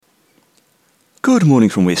Good morning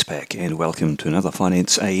from Westpac and welcome to another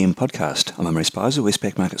Finance AM podcast. I'm Ray Spicer,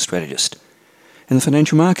 Westpac Market Strategist. In the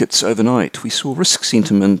financial markets overnight, we saw risk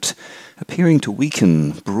sentiment appearing to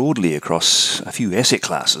weaken broadly across a few asset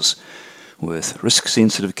classes, with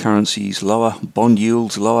risk-sensitive currencies lower, bond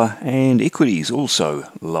yields lower, and equities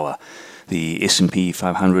also lower. The S&P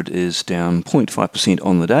 500 is down 0.5%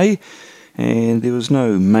 on the day, and there was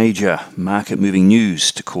no major market-moving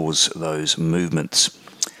news to cause those movements.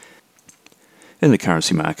 In the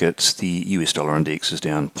currency markets, the US dollar index is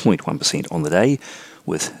down 0.1% on the day,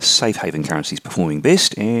 with safe haven currencies performing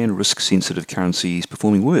best and risk-sensitive currencies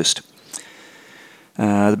performing worst.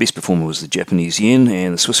 The best performer was the Japanese yen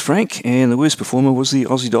and the Swiss franc, and the worst performer was the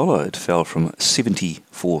Aussie dollar. It fell from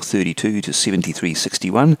 74.32 to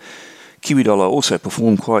 73.61. Kiwi dollar also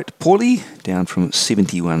performed quite poorly, down from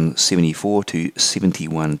 71.74 to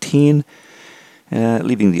 71.10.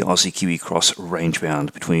 Leaving the Aussie-Kiwi cross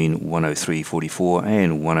range-bound between 103.44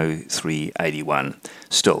 and 103.81.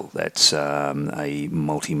 Still, that's a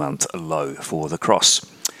multi-month low for the cross.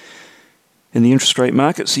 In the interest rate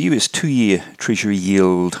markets, the US 2-year Treasury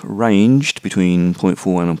yield ranged between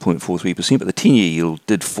 0.41 and 0.43%, but the 10-year yield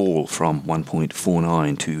did fall from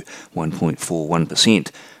 1.49 to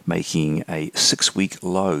 1.41%, making a 6-week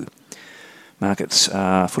low. Markets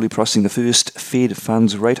are fully pricing the first Fed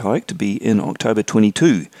funds rate hike to be in October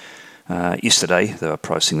 22. Yesterday, they were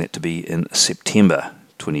pricing that to be in September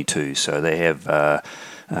 22. So they have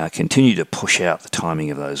continued to push out the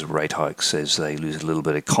timing of those rate hikes as they lose a little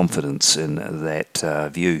bit of confidence in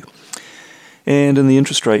that view. And in the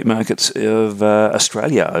interest rate markets of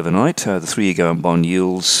Australia overnight, the 3-year government bond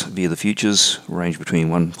yields via the futures range between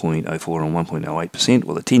 1.04 and 1.08%,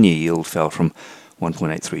 while the 10-year yield fell from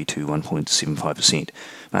 1.83 to 1.75%.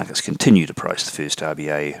 Markets continue to price the first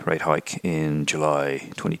RBA rate hike in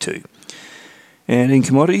July 22. And in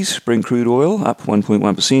commodities, Brent crude oil up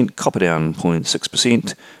 1.1%, copper down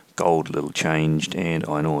 0.6%, gold little changed, and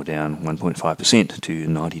iron ore down 1.5% to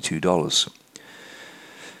 $92.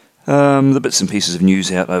 The bits and pieces of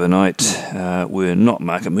news out overnight were not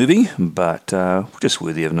market moving, but just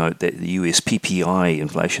worthy of note that the US PPI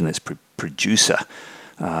inflation, that's producer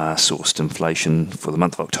sourced inflation for the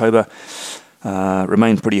month of October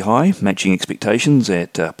remained pretty high, matching expectations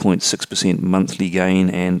at 0.6% monthly gain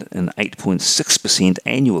and an 8.6%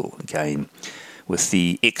 annual gain, with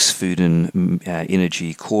the ex-food and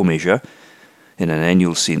energy core measure in an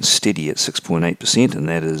annual sense steady at 6.8%, and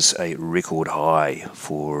that is a record high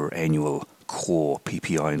for annual core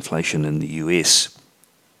PPI inflation in the US.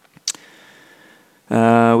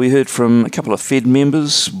 We heard from a couple of Fed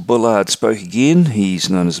members. Bullard spoke again. He's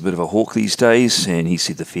known as a bit of a hawk these days, and he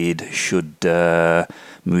said the Fed should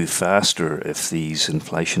move faster if these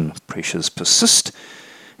inflation pressures persist.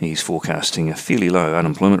 He's forecasting a fairly low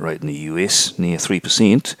unemployment rate in the US, near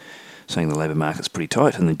 3%, saying the labour market's pretty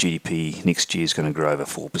tight, and the GDP next year is going to grow over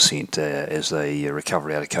 4% as they recover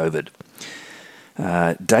out of COVID.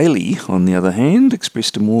 Daly, on the other hand,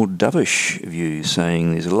 expressed a more dovish view,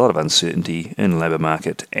 saying there's a lot of uncertainty in the labour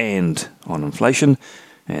market and on inflation,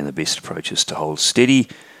 and the best approach is to hold steady.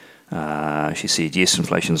 She said, yes,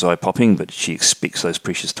 inflation's eye-popping, but she expects those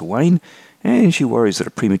pressures to wane, and she worries that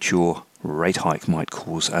a premature rate hike might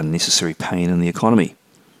cause unnecessary pain in the economy.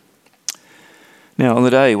 Now, on the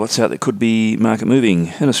day, what's out that could be market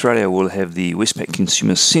moving? In Australia, we'll have the Westpac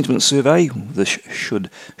Consumer Sentiment Survey. This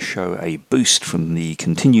should show a boost from the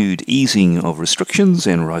continued easing of restrictions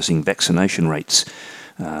and rising vaccination rates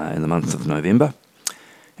in the month of November.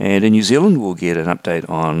 And in New Zealand, we'll get an update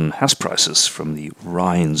on house prices from the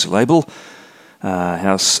Rines label.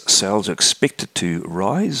 House sales are expected to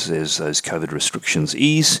rise as those COVID restrictions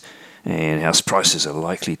ease, and house prices are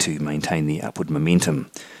likely to maintain the upward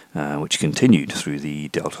momentum which continued through the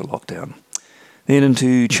Delta lockdown. Then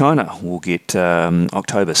into China, we'll get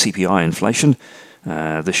October CPI inflation.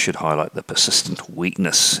 This should highlight the persistent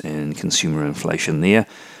weakness in consumer inflation there.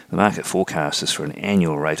 The market forecast is for an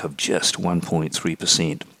annual rate of just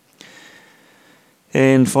 1.3%.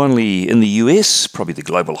 And finally, in the US, probably the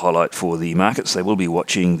global highlight for the markets, they will be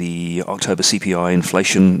watching the October CPI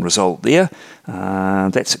inflation result there.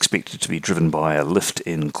 That's expected to be driven by a lift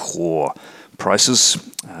in core prices.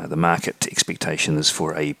 The market expectation is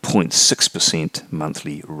for a 0.6%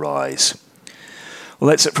 monthly rise. Well,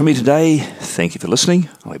 that's it from me today. Thank you for listening.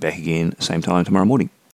 I'll be back again same time tomorrow morning.